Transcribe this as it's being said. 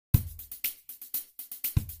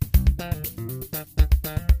Boys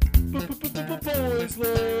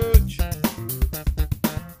Lunch.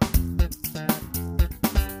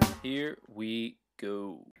 Here we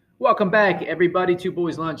go. Welcome back, everybody, to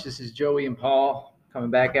Boys Lunch. This is Joey and Paul coming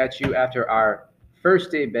back at you after our first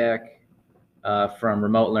day back from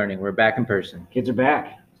remote learning. We're back in person. Kids are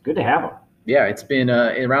back. It's good to have them. Yeah, it's been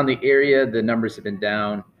around the area. The numbers have been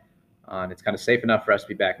down. And it's kind of safe enough for us to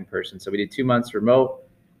be back in person. So we did 2 months remote,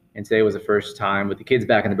 and today was the first time with the kids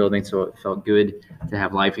back in the building. So it felt good to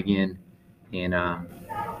have life again. And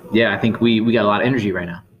I think we got a lot of energy right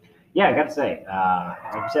now. Yeah, I got to say, like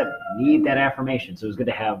I said, need that affirmation. So it was good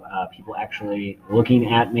to have people actually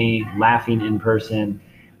looking at me, laughing in person.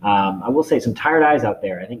 I will say some tired eyes out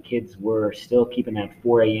there. I think kids were still keeping that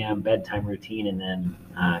 4 a.m. bedtime routine, and then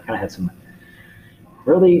kind of had some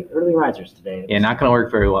early risers today. Yeah, not going to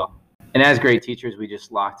work very well. And as great teachers, we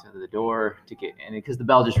just locked the door to get in because the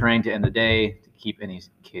bell just rang to end the day to keep any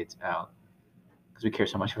kids out because we care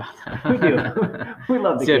so much about them. We do. We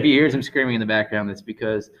love the So kids. if you hear some screaming in the background, that's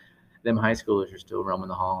because them high schoolers are still roaming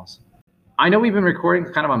the halls. I know we've been recording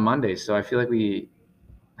kind of on Mondays, so I feel like we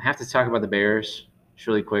have to talk about the Bears just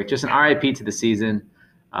really quick. Just an RIP to the season.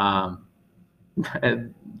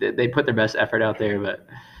 They put their best effort out there, but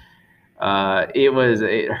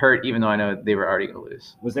it hurt even though I know they were already going to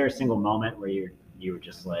lose. Was there a single moment where you were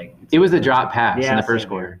just like... It was the drop pass in the first same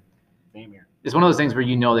quarter. Here. Same here. It's one of those things where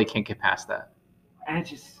you know they can't get past that. And it's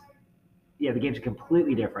just... Yeah, the game's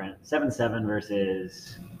completely different. 7-7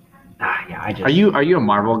 versus... Are you a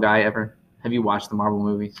Marvel guy ever? Have you watched the Marvel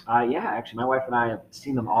movies? Yeah, actually, my wife and I have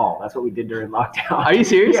seen them all. That's what we did during lockdown. Are you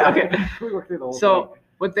serious? Yeah. Okay. We worked through the whole thing. So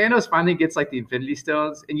when Thanos finally gets like the Infinity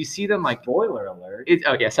Stones, and you see them like spoiler alert.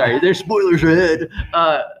 There's spoilers ahead.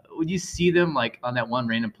 When you see them like on that one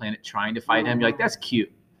random planet trying to fight him, you're like, that's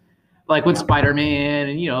cute. Like when Spider-Man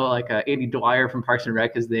and like Andy Dwyer from Parks and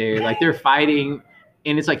Rec is there, like they're fighting,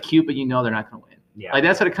 and it's like cute, but you know they're not gonna win. Yeah. Like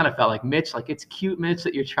that's what it kind of felt like. Mitch, like it's cute, Mitch,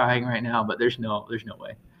 that you're trying right now, but there's no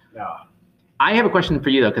way. No. I have a question for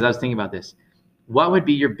you though, because I was thinking about this. What would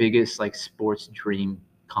be your biggest like sports dream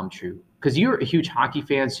come true? Because you're a huge hockey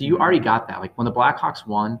fan, so you already got that. Like when the Blackhawks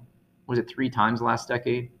won, was it 3 times last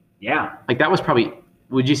decade? Yeah. Like that was probably.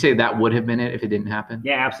 Would you say that would have been it if it didn't happen?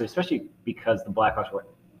 Yeah, absolutely. Especially because the Blackhawks were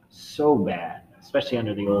so bad, especially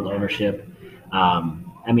under the old ownership.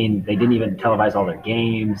 I mean, they didn't even televise all their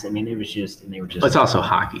games. I mean, it was just, and they were just. It's also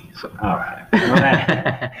hockey. So. All right. Well,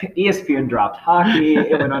 ESPN dropped hockey.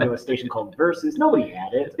 It went onto a station called Versus. Nobody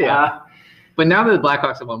had it. Yeah. But now that the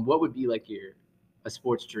Blackhawks have won, what would be like a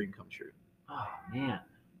sports dream come true? Oh man.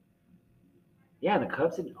 Yeah, the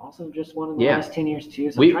Cubs had also just won in the last 10 years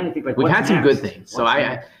too. So I'm trying to think like we've what's had some next? good things. So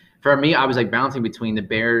for me, I was like bouncing between the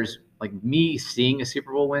Bears, like me seeing a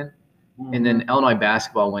Super Bowl win, and then Illinois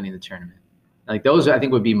basketball winning the tournament. Like those, I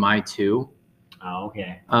think would be my 2. Oh,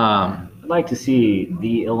 okay. I'd like to see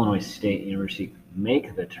the Illinois State University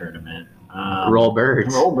make the tournament. Roll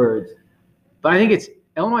Birds. Roll Birds. But I think it's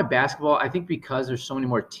Illinois basketball. I think because there's so many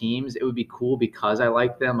more teams, it would be cool because I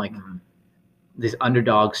like them. Like this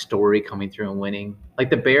underdog story coming through and winning. Like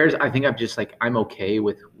the Bears, I think I'm okay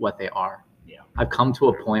with what they are. Yeah. I've come to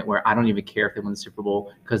a point where I don't even care if they win the Super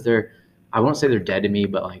Bowl because I won't say they're dead to me,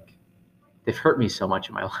 but like they've hurt me so much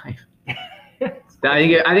in my life.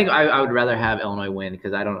 I think I would rather have Illinois win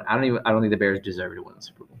because I don't think the Bears deserve to win the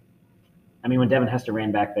Super Bowl. I mean, when Devin Hester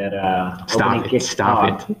ran back that Stop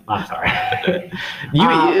it. I'm sorry.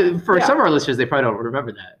 Some of our listeners, they probably don't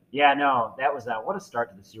remember that. Yeah, no, that was what a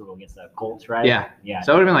start to the Super Bowl against the Colts, right? Yeah.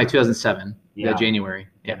 So it would have been like 2007, January.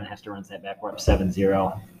 Devin Hester runs that back. We're up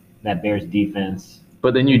 7-0. That Bears defense.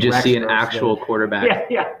 But then you just see an actual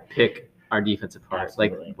quarterback pick our defense apart,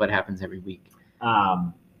 Absolutely. Like what happens every week.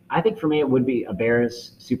 I think for me, it would be a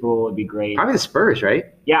Bears Super Bowl would be great. Probably the Spurs, right?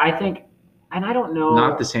 Yeah, I think, and I don't know.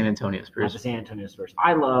 Not the San Antonio Spurs. Not the San Antonio Spurs.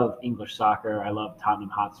 I love English soccer. I love Tottenham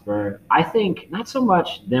Hotspur. I think not so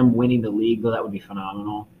much them winning the league, though that would be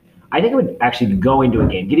phenomenal. I think it would actually go into a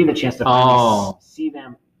game, give you the chance to finally see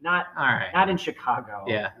them, not in Chicago,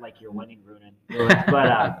 like you're winning Bruin,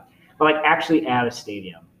 but like actually at a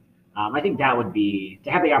stadium. I think that would be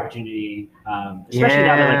to have the opportunity, especially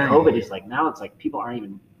now that like COVID is like now it's like people aren't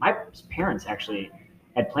even. My parents actually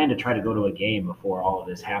had planned to try to go to a game before all of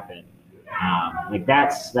this happened. Like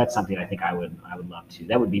that's something I think I would love to.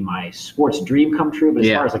 That would be my sports dream come true. But as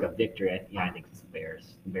far as like a victory, I think it's the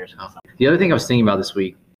Bears. The Bears. The other thing I was thinking about this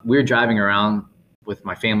week, we were driving around with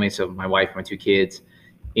my family, so my wife, my 2 kids,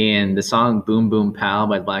 and the song "Boom Boom Pow"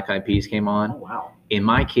 by Black Eyed Peas came on. Oh wow! And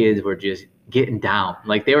my kids were just getting down,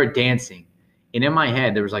 like they were dancing. And in my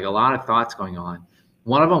head, there was like a lot of thoughts going on.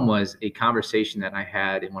 One of them was a conversation that I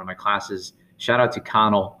had in one of my classes. Shout out to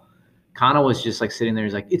Connell. Kana was just like sitting there.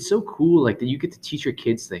 He's like, it's so cool, like that you get to teach your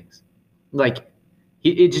kids things. Like,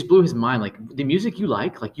 it just blew his mind. Like the music you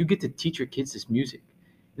like you get to teach your kids this music.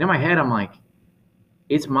 And in my head, I'm like,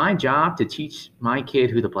 it's my job to teach my kid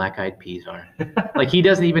who the Black Eyed Peas are. Like he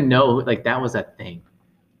doesn't even know like that was that thing,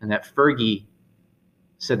 and that Fergie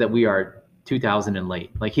said that we are 2000 and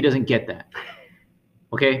late. Like he doesn't get that.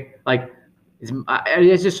 Okay, like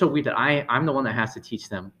it's just so weird that I'm the one that has to teach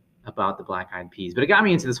them about the Black Eyed Peas. But it got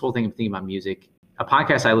me into this whole thing of thinking about music. A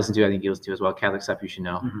podcast I listen to, I think you listen to as well, Catholic Stuff You Should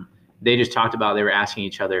Know. Mm-hmm. They just talked about, they were asking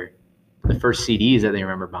each other the first CDs that they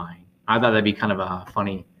remember buying. I thought that'd be kind of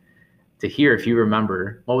funny to hear if you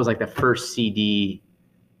remember what was like the first CD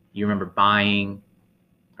you remember buying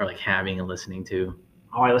or like having and listening to.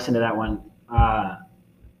 Oh, I listened to that one.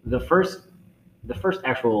 The first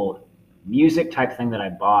actual music type thing that I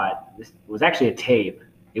bought, this was actually a tape.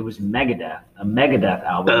 It was Megadeth, a Megadeth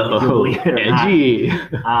album. If you believe it or edgy.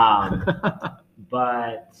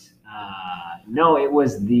 But no, it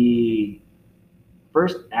was the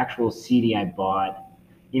first actual CD I bought.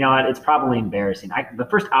 You know what? It's probably embarrassing. The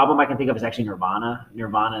first album I can think of is actually Nirvana.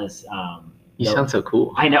 Nirvana's. You sound so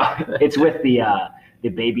cool. I know. It's with the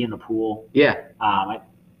baby in the pool. Yeah. I'm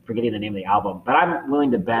forgetting the name of the album, but I'm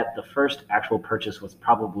willing to bet the first actual purchase was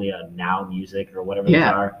probably a Now Music or whatever they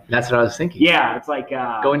are. That's what I was thinking. Yeah, it's like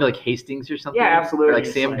going to like Hastings or something. Yeah, absolutely. Or like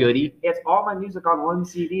Sam Goody. It's all my music on one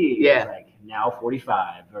CD. Yeah. It's like Now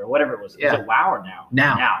 45 or whatever it was. Yeah. Was it Wow or Now?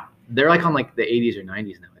 Now. They're like on like the 80s or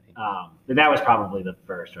 90s now, I think. But that was probably the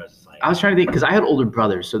first. I was just like, I was trying to think because I had older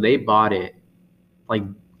brothers, so they bought it. Like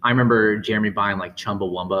I remember Jeremy buying like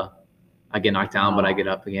Chumbawamba. I get knocked down, but I get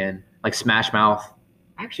up again. Like Smash Mouth.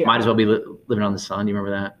 Actually, Might as well be living on the sun. Do you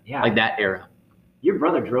remember that? Yeah. Like that era. Your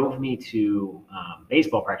brother drove me to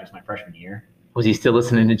baseball practice my freshman year. Was he still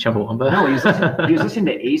listening to Chumbawamba? No, he was listening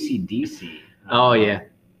to AC/DC. Oh yeah.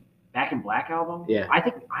 Back in Black album. Yeah. I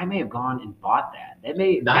think I may have gone and bought that. That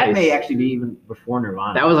may actually be even before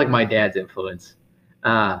Nirvana. That was like my dad's influence.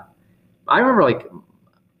 I remember like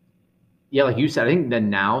you said, I think the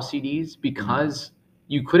Now CDs, because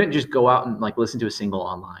you couldn't just go out and like listen to a single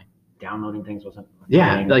online. Downloading things wasn't.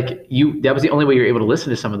 Yeah, like that was the only way you were able to listen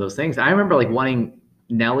to some of those things. I remember like wanting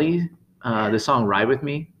Nelly, the song Ride With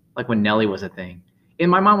Me, like when Nelly was a thing. And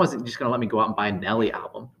my mom wasn't just going to let me go out and buy a Nelly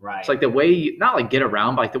album. Right. It's like the way, not like get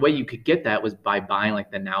around, but like the way you could get that was by buying like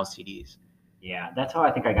the Now CDs. Yeah, that's how I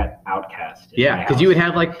think I got Outkast. Yeah, because you would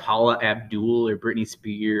have like Paula Abdul or Britney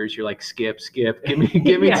Spears. You're like, skip, give me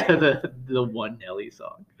to the one Nelly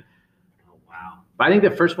song. Oh, wow. But I think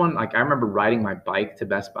the first one, like I remember riding my bike to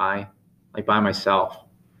Best Buy, like by myself,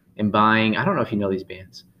 and buying, I don't know if you know these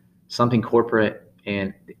bands, Something Corporate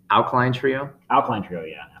and the Alkaline Trio. Alkaline Trio,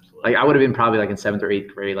 yeah, absolutely. Like I would have been probably like in 7th or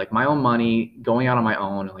 8th grade, like my own money, going out on my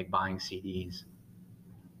own and like buying CDs.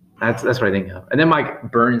 That's what I think of. And then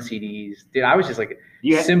like burn CDs. Dude, I was just like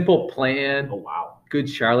Simple Plan. Oh wow. Good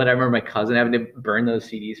Charlotte. I remember my cousin having to burn those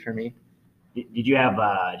CDs for me. Did you have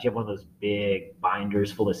one of those big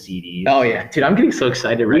binders full of CDs? Oh yeah. Dude, I'm getting so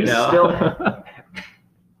excited right now.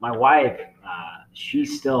 My wife, we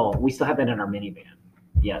still have that in our minivan.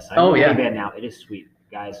 Yes. Minivan now. It is sweet,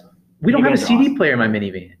 guys. We don't have a CD player in my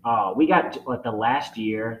minivan. Oh, we got like the last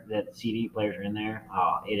year that CD players are in there.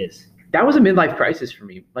 Oh, it is. That was a midlife crisis for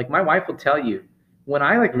me. Like my wife will tell you, when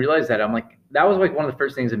I like realized that, I'm like, that was like one of the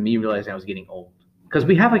first things of me realizing I was getting old. Because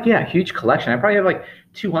we have like, a huge collection. I probably have like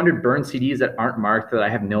 200 burned CDs that aren't marked that I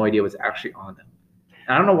have no idea what's actually on them.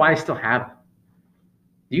 And I don't know why I still have them.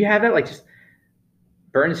 Do you have that? Like just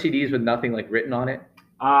burned CDs with nothing like written on it?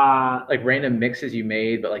 Like random mixes you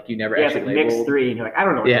made, but like you never actually like labeled. Mix 3, and you're like, I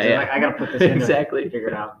don't know what this is. Like, I got to put this in exactly. to figure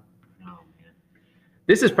it out. Oh, man.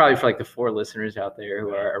 This is probably for like the 4 listeners out there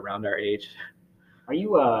who are around our age. Are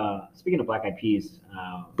you, speaking of Black Eyed Peas,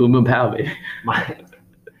 Boom Boom Pow, baby.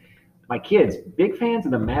 My kids, big fans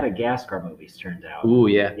of the Madagascar movies, turns out. Ooh,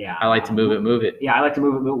 yeah. Yeah. I like to move it. Yeah, I like to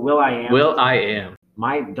move it. Will I Am. Will I Am.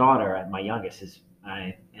 My daughter, my youngest,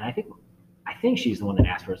 I think she's the one that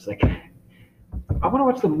asked for it. It's like, I want to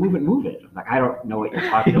watch the Move It. I'm like, I don't know what you're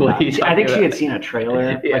talking about. I think she had seen a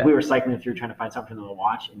trailer. Yeah. Like we were cycling through trying to find something to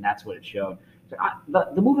watch, and that's what it showed.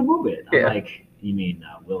 Like, the Move It. I'm like, you mean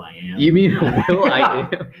Will I Am? You mean Will I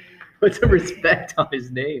Am? Put some respect on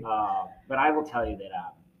his name. But I will tell you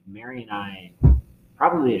that Mary and I,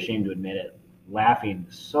 probably ashamed to admit it, laughing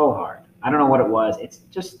so hard. I don't know what it was. It's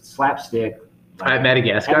just slapstick. Like, at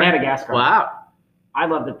Madagascar? At Madagascar. Wow. I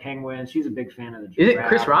love the penguins. She's a big fan of the giraffe. Is it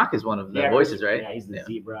Chris Rock is one of the voices, right? Yeah, he's the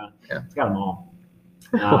zebra. Yeah. It's got them all.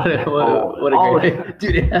 What a great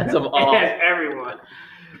dude! It has them all. It has everyone.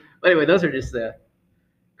 But anyway, those are just the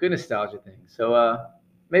good nostalgia things. So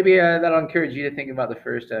maybe that'll encourage you to think about the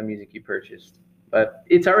first music you purchased. But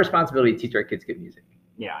it's our responsibility to teach our kids good music.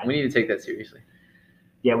 Yeah, We need to take that seriously.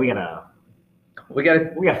 yeah, we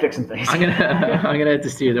gotta fix some things. I'm gonna have to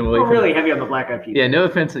steer them away. We're from really it. heavy on the Black Eyed Peas. Yeah, no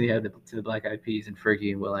offense to the Black Eyed Peas and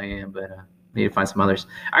Fergie and will.i.am, but need to find some others.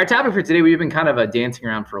 Our topic for today, we've been kind of dancing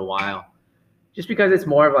around for a while, just because it's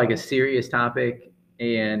more of like a serious topic,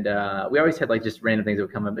 and we always had like just random things that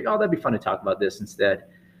would come up, like, oh, that'd be fun to talk about this instead.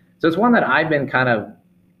 So it's one that I've been kind of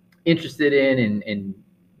interested in and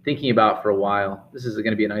thinking about for a while. This is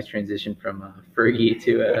going to be a nice transition from Fergie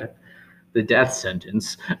to the death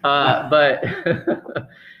sentence, but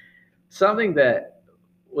something that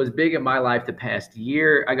was big in my life the past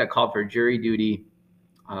year. I got called for jury duty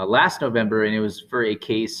last November, and it was for a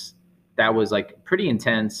case that was like pretty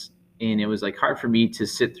intense, and it was like hard for me to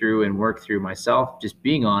sit through and work through myself just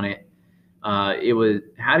being on it. It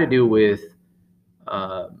had to do with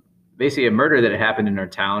basically a murder that had happened in our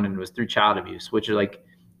town, and it was through child abuse, which are like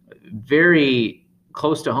very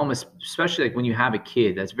close to home, especially like when you have a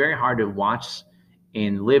kid. That's very hard to watch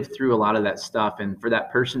and live through a lot of that stuff, and for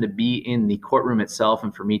that person to be in the courtroom itself,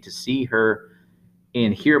 and for me to see her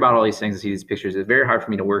and hear about all these things and see these pictures, it's very hard for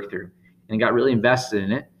me to work through, and got really invested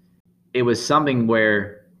in it. It was something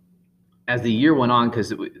where, as the year went on,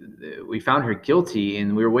 because we found her guilty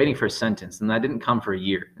and we were waiting for a sentence, and that didn't come for a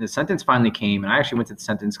year. And the sentence finally came, and I actually went to the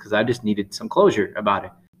sentence because I just needed some closure about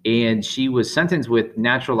it. And she was sentenced with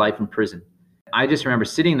natural life in prison. I just remember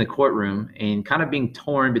sitting in the courtroom and kind of being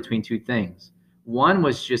torn between two things. One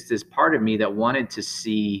was just this part of me that wanted to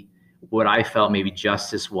see what I felt maybe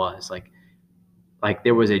justice was. Like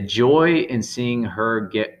there was a joy in seeing her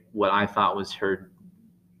get what I thought was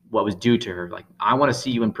what was due to her. Like, I want to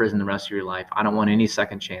see you in prison the rest of your life. I don't want any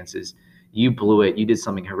second chances. You blew it. You did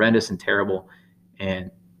something horrendous and terrible, and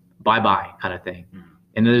bye-bye kind of thing. Mm-hmm.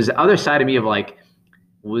 And there's the other side of me of like,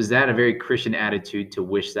 was that a very Christian attitude to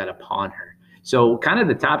wish that upon her? So kind of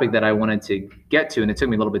the topic that I wanted to get to, and it took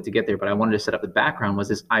me a little bit to get there, but I wanted to set up the background, was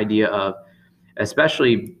this idea of,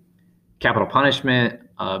 especially capital punishment,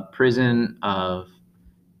 prison, of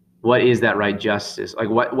what is that right justice? Like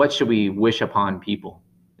what should we wish upon people?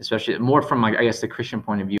 Especially more from, like, I guess, the Christian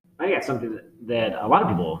point of view. I think that's something that a lot of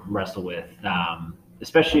people wrestle with,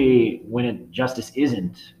 especially when justice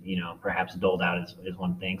isn't, perhaps doled out as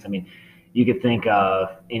one thinks. I mean, you could think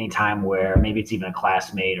of any time where maybe it's even a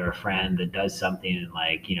classmate or a friend that does something and,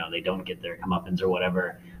 like, they don't get their comeuppance or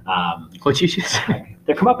whatever. What you just say?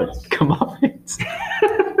 Their comeuppance. Comeuppance.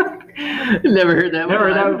 Never heard that.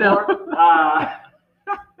 Never heard that before.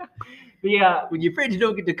 Yeah, when you're afraid you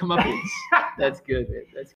don't get to come up with, that's good. Man.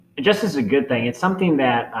 Justice is a good thing. It's something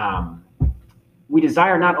that we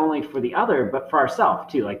desire not only for the other, but for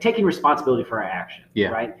ourselves too. Like taking responsibility for our actions. Yeah.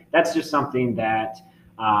 Right. That's just something that,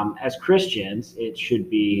 as Christians, it should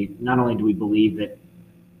be. Not only do we believe that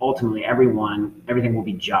ultimately everything will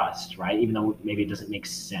be just, right? Even though maybe it doesn't make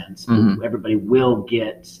sense, everybody will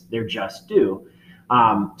get their just due.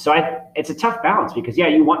 So it's a tough balance because,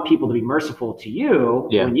 you want people to be merciful to you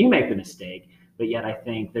when you make the mistake, but yet I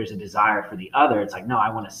think there's a desire for the other. It's like, no, I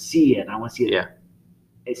want to see it. And I want to see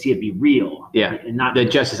it, see it be real. Yeah. And not the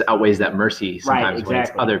justice outweighs that mercy sometimes, right, exactly. When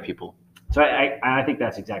it's other people. So I think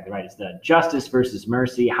that's exactly right. It's the justice versus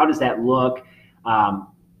mercy. How does that look?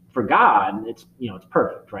 For God, it's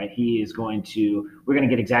perfect, right? We're going to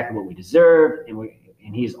get exactly what we deserve,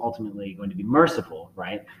 and he's ultimately going to be merciful,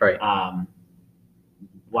 right? Right.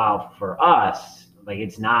 While for us, like,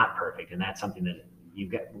 it's not perfect, and that's something that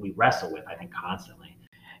we wrestle with, I think, constantly.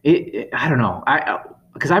 I don't know,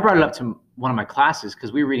 because I brought it up to one of my classes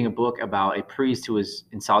because we were reading a book about a priest who was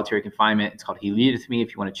in solitary confinement. It's called He Leadeth Me,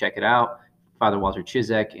 if you want to check it out. Father Walter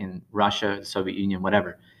Chizek in Russia, the Soviet Union,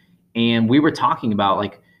 whatever. And we were talking about,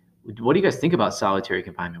 like, what do you guys think about solitary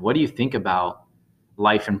confinement? What do you think about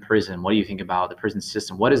life in prison? What do you think about the prison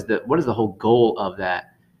system? What is the whole goal of that?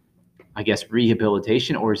 I guess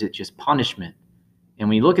rehabilitation, or is it just punishment? And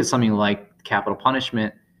when you look at something like capital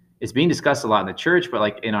punishment, it's being discussed a lot in the church, but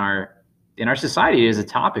like in our society, it is a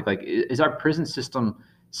topic. Like, is our prison system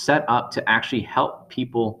set up to actually help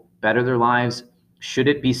people better their lives? Should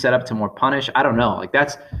it be set up to more punish? I don't know. Like,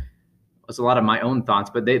 that's a lot of my own thoughts,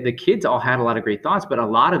 but the kids all had a lot of great thoughts, but a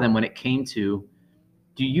lot of them, when it came to,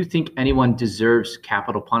 do you think anyone deserves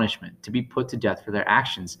capital punishment, to be put to death for their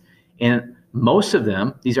actions? And most of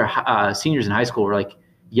them, these are seniors in high school, were like,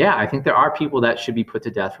 yeah, I think there are people that should be put to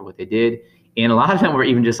death for what they did. And a lot of them were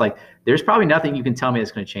even just like, there's probably nothing you can tell me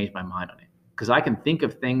that's going to change my mind on it. Because I can think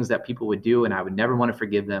of things that people would do and I would never want to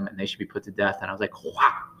forgive them, and they should be put to death. And I was like,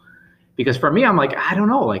 wow. Because for me, I'm like, I don't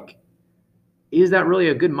know, like, is that really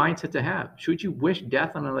a good mindset to have? Should you wish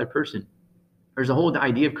death on another person? there's a whole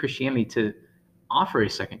idea of Christianity to offer a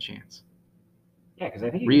second chance, Yeah, because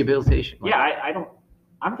I think rehabilitation. Yeah, I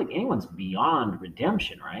don't think anyone's beyond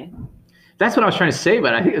redemption, right? That's what I was trying to say,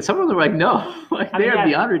 but I think that some of them are like, no, like they are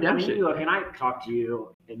beyond redemption. you look, and I talked to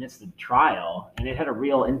you amidst the trial, and it had a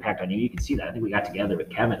real impact on you. You can see that. I think we got together with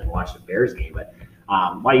Kevin and watched the Bears game, but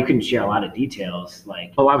while you couldn't share a lot of details,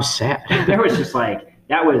 like I was sad. there was just like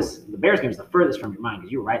the Bears game was the furthest from your mind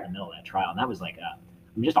because you were right in the middle of that trial, and that was like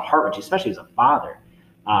just a heart wrench, especially as a father.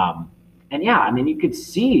 And yeah, I mean, you could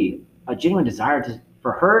see a genuine desire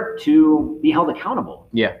for her to be held accountable.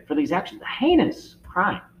 Yeah. For these actions, a heinous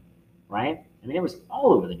crime, right? I mean, it was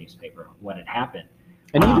all over the newspaper what had happened.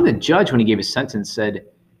 And even the judge, when he gave his sentence, said,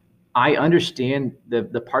 I understand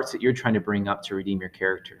the parts that you're trying to bring up to redeem your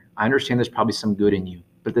character. I understand there's probably some good in you.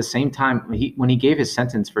 But at the same time, when he gave his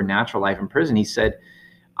sentence for natural life in prison, he said,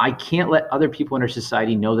 I can't let other people in our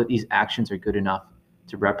society know that these actions are good enough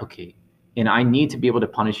to replicate. And I need to be able to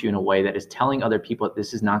punish you in a way that is telling other people that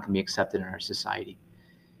this is not going to be accepted in our society.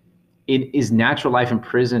 Is natural life in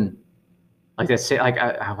prison, like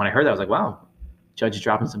that, when I heard that, I was like, wow, judge is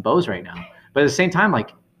dropping some bows right now. But at the same time,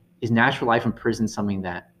 like, is natural life in prison something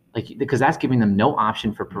that, like, because that's giving them no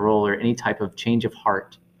option for parole or any type of change of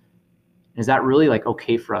heart. Is that really like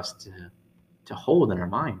okay for us to hold in our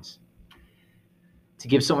minds? To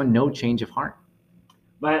give someone no change of heart?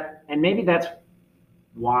 And maybe that's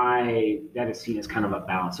why that is seen as kind of a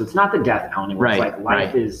balance. So it's not the death penalty where it's like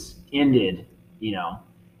life is ended,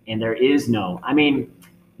 and there is no, I mean,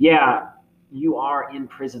 yeah, you are in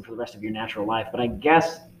prison for the rest of your natural life, but I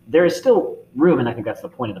guess there is still room, and I think that's the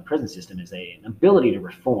point of the prison system, is an ability to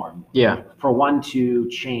reform. Yeah. For one to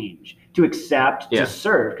change, to accept, to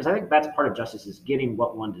serve, because I think that's part of justice, is getting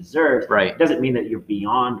what one deserves. Right. It doesn't mean that you're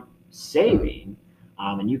beyond saving,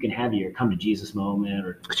 and you can have your come to Jesus moment,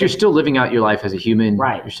 or because you're still living out your life as a human.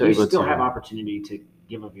 Right. You still have opportunity to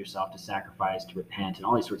give of yourself, to sacrifice, to repent, and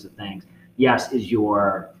all these sorts of things. Yes, is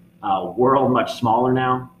your world much smaller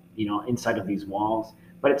now, inside of these walls?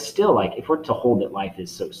 But it's still like, if we're to hold that life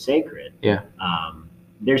is so sacred,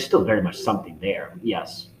 there's still very much something there.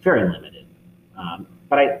 Yes, very limited.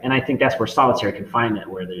 But I think that's where solitary confinement,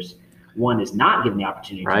 where one is not given the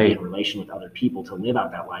opportunity to be in relation with other people, to live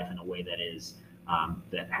out that life in a way that is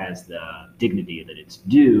that has the dignity that it's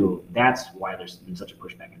due. That's why there's been such a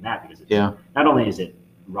pushback in that, because not only is it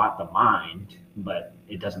rot the mind, but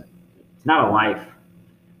it's not a life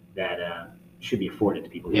that should be afforded to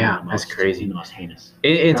people. That's crazy. Even the most heinous.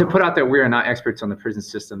 And to put out there, we are not experts on the prison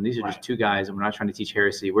system. These are just two guys, and we're not trying to teach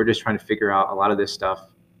heresy. We're just trying to figure out a lot of this stuff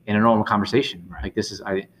in a normal conversation. Right. Like this is,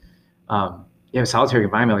 solitary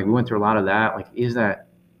confinement. Like we went through a lot of that. Like,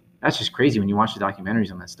 that's just crazy when you watch the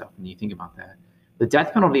documentaries on that stuff and you think about that. The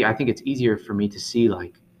death penalty, I think it's easier for me to see,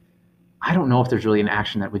 like, I don't know if there's really an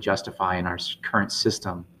action that would justify in our current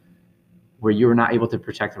system where you're not able to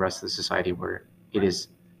protect the rest of the society, where it is,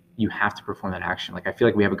 you have to perform that action. Like, I feel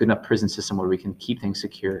like we have a good enough prison system where we can keep things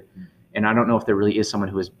secure. And I don't know if there really is someone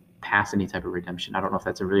who has passed any type of redemption. I don't know if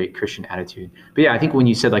that's a really Christian attitude. But yeah, I think when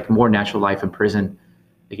you said like more natural life in prison,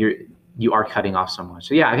 like you are cutting off so much.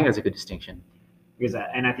 So yeah, I think that's a good distinction.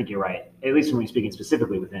 And I think you're right, at least when we're speaking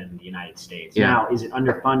specifically within the United States. Yeah. Now, is it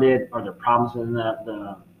underfunded? Are there problems within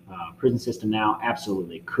the prison system now?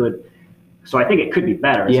 Absolutely could. So I think it could be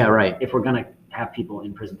better. Yeah, right. If we're going to have people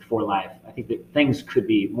in prison for life, I think that things could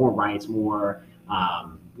be more rights, more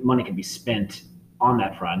money can be spent on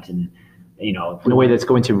that front, and in a way that's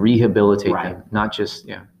going to rehabilitate them, not just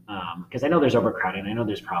because I know there's overcrowding, I know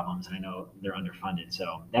there's problems, and I know they're underfunded.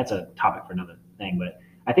 So that's a topic for another thing. But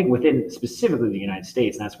I think within specifically the United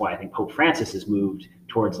States, and that's why I think Pope Francis has moved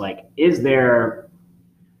towards, like, is there,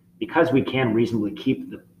 because we can reasonably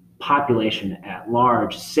keep the population at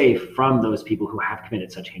large safe from those people who have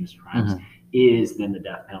committed such heinous crimes, is then the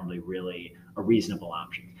death penalty really a reasonable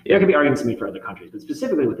option? There could be arguments made for other countries, but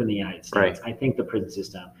specifically within the United States, I think the prison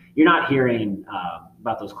system, you're not hearing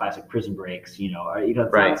about those classic prison breaks,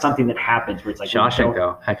 it's not something that happens where it's like Shawshank,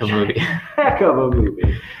 though, heck of a movie. Heck of a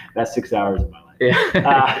movie. That's 6 hours of my life.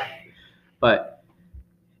 Yeah. But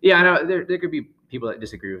yeah, I know there could be people that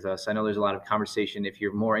disagree with us. I know there's a lot of conversation. If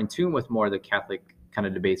you're more in tune with more of the Catholic kind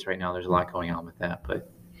of debates right now, there's a lot going on with that.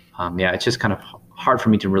 But it's just kind of hard for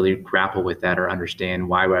me to really grapple with that or understand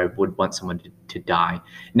why I would want someone to die.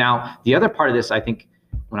 Now, the other part of this, I think,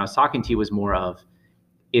 when I was talking to you, was more of,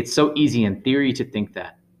 it's so easy in theory to think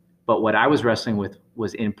that. But what I was wrestling with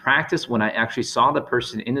was in practice, when I actually saw the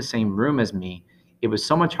person in the same room as me, it was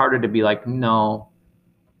so much harder to be like, no,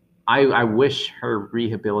 I wish her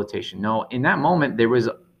rehabilitation. No, in that moment,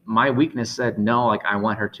 my weakness said, no, like I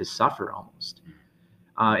want her to suffer almost.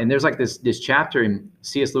 And there's like this chapter in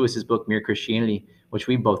C.S. Lewis's book, Mere Christianity, which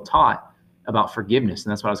we both taught about forgiveness.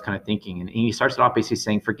 And that's what I was kind of thinking. And he starts it off basically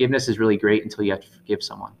saying forgiveness is really great until you have to forgive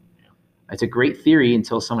someone. It's a great theory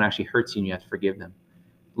until someone actually hurts you and you have to forgive them.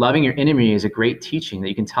 Loving your enemy is a great teaching that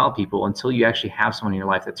you can tell people until you actually have someone in your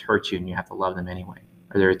life that's hurt you and you have to love them anyway.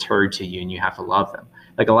 Or they're a turd to you and you have to love them.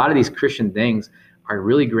 Like a lot of these Christian things are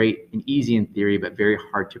really great and easy in theory, but very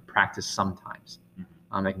hard to practice sometimes.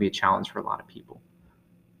 That can be a challenge for a lot of people.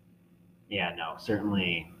 Yeah, no,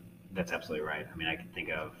 certainly that's absolutely right. I mean, I can think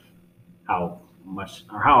of how much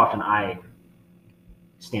or how often I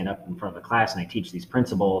stand up in front of a class and I teach these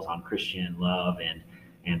principles on Christian love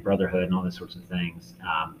and brotherhood and all those sorts of things.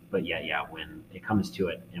 But yeah, when it comes to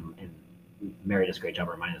it, and Mary does a great job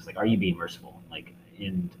reminding us, like, are you being merciful? Like,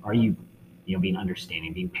 and are you, being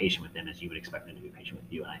understanding, being patient with them as you would expect them to be patient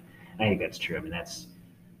with you? And I think that's true. I mean,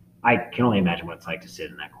 I can only imagine what it's like to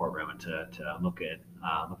sit in that courtroom and to look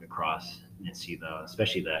across and see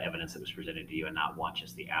especially the evidence that was presented to you and not want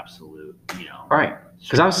just the absolute, Right.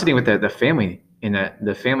 Because I was sitting with the family in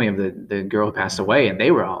the family of the girl who passed away, and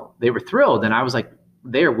they were thrilled, and I was like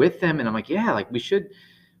there with them, and I'm like, yeah, like we should,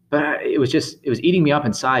 but it was eating me up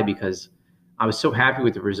inside because I was so happy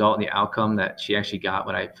with the result and the outcome that she actually got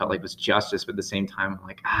what I felt like was justice, but at the same time, I'm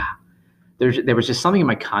like, there was just something in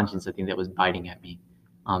my conscience, I think, that was biting at me.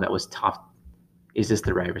 That was tough. Is this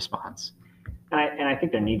the right response? And I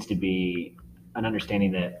think there needs to be an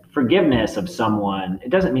understanding that forgiveness of someone, it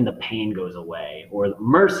doesn't mean the pain goes away, or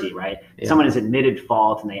mercy, right? Yeah. Someone has admitted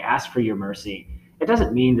fault and they ask for your mercy. It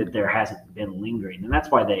doesn't mean that there hasn't been lingering. And that's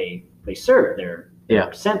why they serve their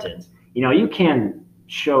sentence. You can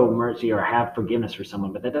show mercy or have forgiveness for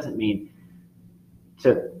someone, but that doesn't mean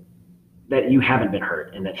that you haven't been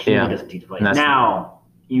hurt and that healing doesn't take place. Now,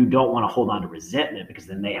 you don't want to hold on to resentment because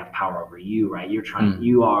then they have power over you, right?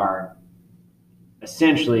 You are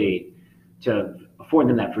essentially, to afford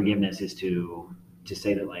them that forgiveness is to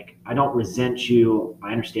say that, like, I don't resent you.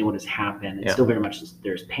 I understand what has happened. It's still very much,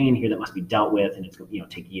 there's pain here that must be dealt with, and it's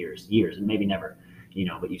take years, and maybe never,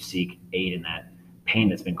 but you seek aid in that pain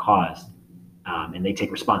that's been caused, and they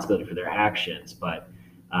take responsibility for their actions. But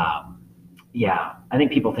I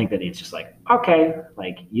think people think that it's just like, okay,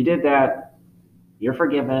 like you did that. You're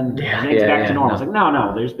forgiven. Everything's back to normal. It's like,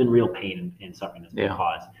 no, there's been real pain and suffering that's been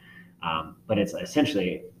caused. But it's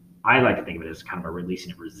essentially, I like to think of it as kind of a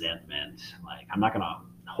releasing of resentment. Like, I'm not going to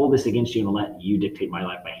hold this against you and let you dictate my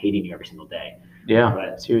life by hating you every single day. Yeah,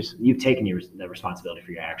 but seriously. You've taken the responsibility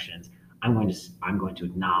for your actions. I'm going to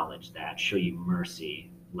acknowledge that, show you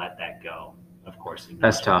mercy, let that go. Of course,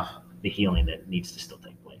 that's tough. The healing that needs to still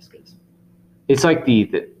take place, because it's like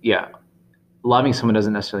loving someone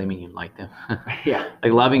doesn't necessarily mean you like them.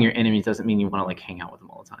 Like loving your enemies doesn't mean you want to like hang out with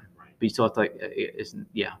them all the time. Right. But you still have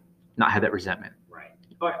to not have that resentment. Right.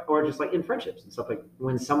 Or just like in friendships and stuff, like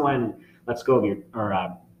when someone lets go of your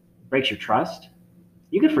or breaks your trust,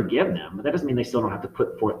 you can forgive them, but that doesn't mean they still don't have to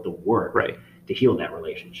put forth the work to heal that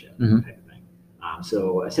relationship, type of thing.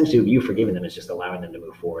 So essentially, you forgiving them is just allowing them to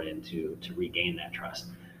move forward and to regain that trust,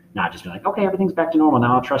 not just being like, okay, everything's back to normal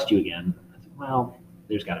now, I'll trust you again. Well,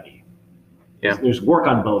 there's got to be. There's work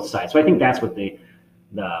on both sides. So I think that's what the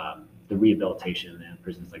rehabilitation and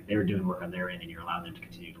prisons, like, they're doing work on their end and you're allowing them to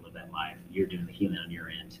continue to live that life. You're doing the healing on your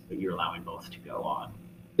end, but you're allowing both to go on.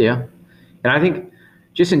 Yeah. And I think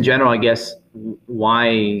just in general, I guess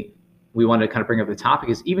why we wanted to kind of bring up the topic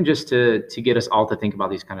is even just to get us all to think about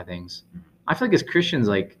these kind of things. I feel like as Christians,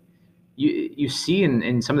 like you see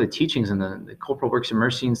in some of the teachings and the corporal works of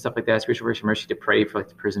mercy and stuff like that, spiritual works of mercy, to pray for like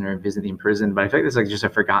the prisoner and visit the imprisoned. But I feel like it's like just a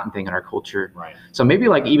forgotten thing in our culture. Right. So maybe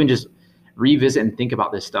like even just revisit and think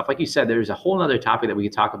about this stuff. Like you said, there's a whole other topic that we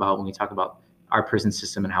could talk about when we talk about our prison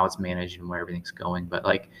system and how it's managed and where everything's going. But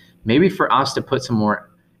like maybe for us to put some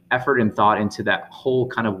more effort and thought into that whole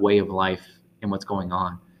kind of way of life and what's going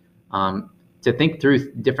on, to think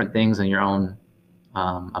through different things on your own,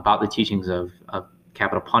 about the teachings of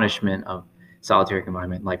capital punishment, of solitary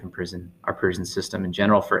confinement, life in prison, our prison system in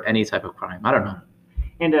general for any type of crime. I don't know.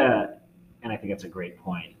 And I think that's a great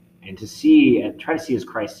point. And try to see as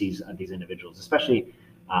Christ sees these individuals, especially,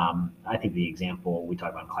 I think the example we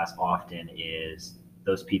talk about in class often is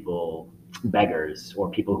those people, beggars or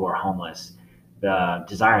people who are homeless, the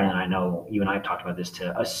desire, and I know you and I have talked about this,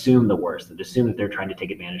 to assume the worst, to assume that they're trying to take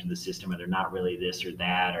advantage of the system, or they're not really this or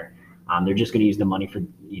that, or they're just going to use the money for,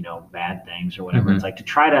 bad things or whatever. It's like to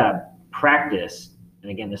try to practice,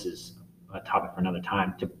 and again, this is a topic for another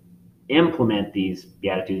time, to implement these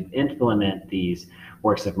beatitudes, implement these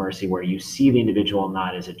works of mercy, where you see the individual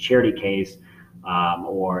not as a charity case,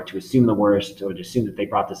 or to assume the worst, or to assume that they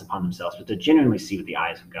brought this upon themselves, but to genuinely see with the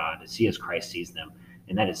eyes of God, to see as Christ sees them,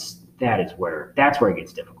 and that's where it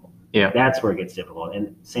gets difficult. Yeah. That's where it gets difficult.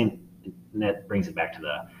 And that brings it back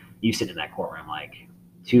to you sit in that courtroom, like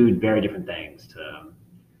two very different things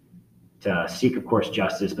to seek, of course,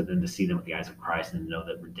 justice, but then to see them with the eyes of Christ and know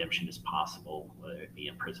that redemption is possible, whether it be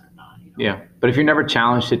in prison or not. Yeah. But if you're never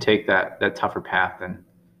challenged to take that tougher path, then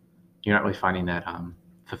you're not really finding that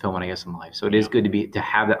fulfillment, I guess, in life. So it is good to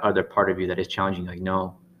have that other part of you that is challenging. Like,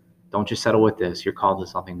 no, don't just settle with this. You're called to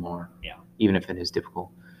something more. Yeah. Even if it is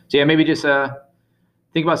difficult. So yeah, maybe just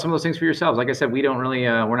think about some of those things for yourselves. Like I said, we don't really,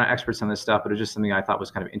 we're not experts on this stuff, but it's just something I thought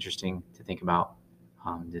was kind of interesting to think about,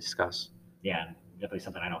 to discuss. Yeah, definitely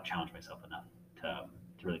something I don't challenge myself enough to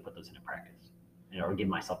really put those into practice, or give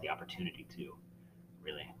myself the opportunity to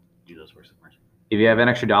really do those works of mercy. If you have an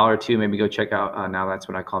extra $1 or $2, maybe go check out Now That's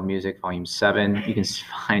What I Call Music, Volume 7. You can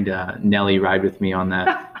find Nelly Ride With Me on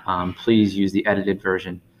that. Please use the edited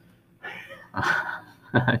version.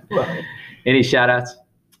 Any shout outs?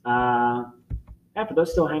 Yeah, for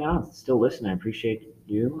those still hanging on, still listening, I appreciate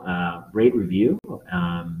you. Rate, review,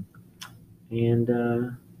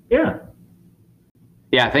 yeah.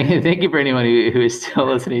 Yeah, thank you for anyone who is still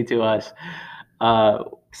listening to us.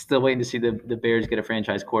 Still waiting to see the Bears get a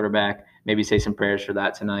franchise quarterback. Maybe say some prayers for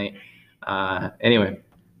that tonight. Anyway.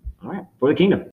 All right, for the kingdom.